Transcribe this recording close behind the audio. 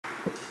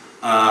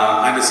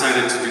I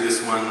decided to do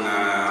this one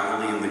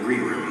only in the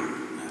green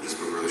room, just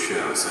before the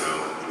show, so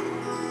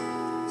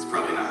it's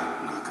probably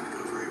not going to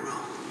go very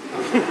well.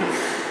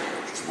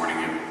 Just warning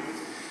you.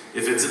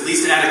 If it's at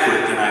least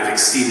adequate, then I've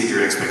exceeded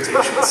your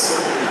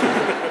expectations.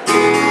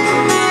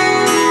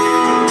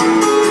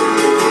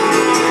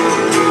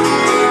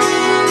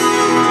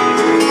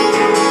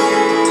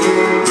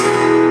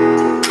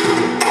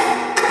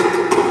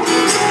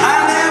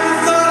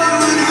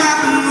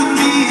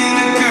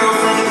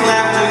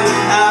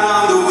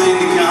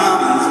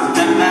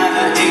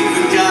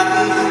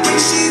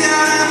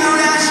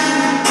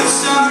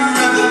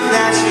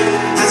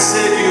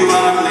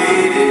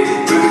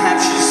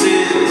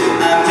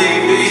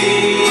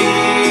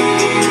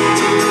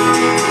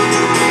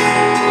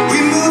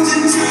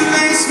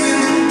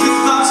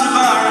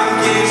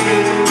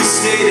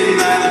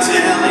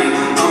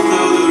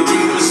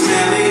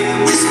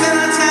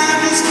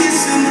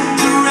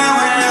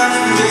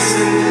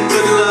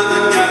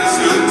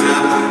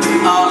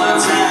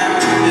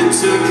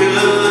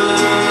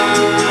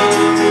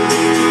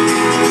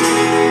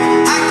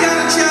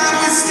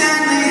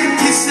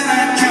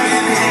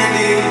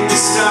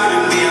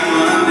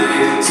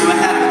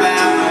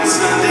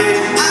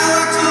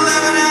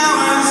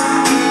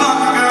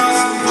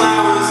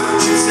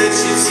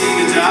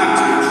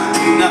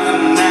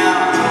 Nothing now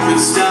could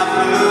stop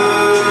her.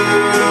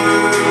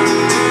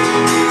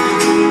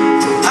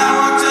 I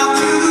walked up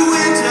through the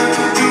winter,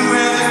 and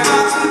where the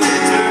thoughts were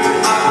bitter,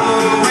 I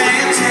pulled away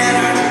a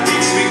tenner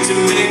each week to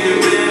make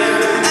her better.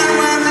 And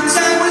when the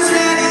time was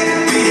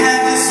ready, we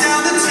had to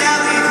sell the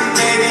telly,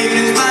 late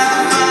evenings by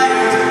the fire,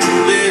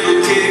 little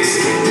kicks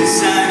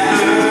inside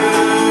her.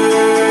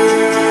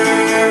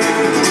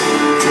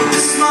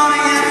 This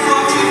morning at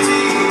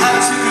 4:50, I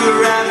took her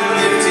rather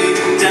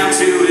nifty down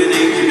to an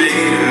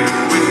incubator.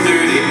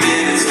 30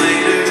 minutes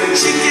later,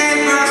 she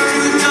gave birth to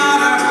a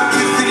daughter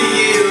within a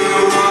year of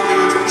a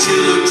walker. She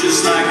looked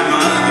just like her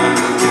mother,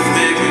 if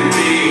there could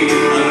be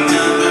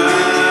another.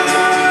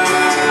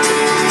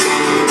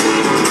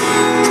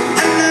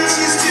 And now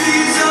she's 2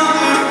 years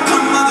older,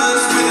 her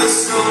mother's with a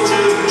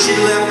soldier. She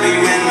left me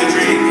when we're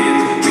drinking,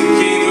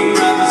 became a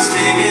brother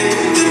stinging.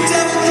 The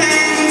devil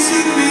came and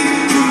took me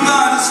from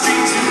by the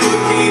streets of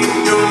Bookie.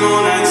 No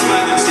more nights.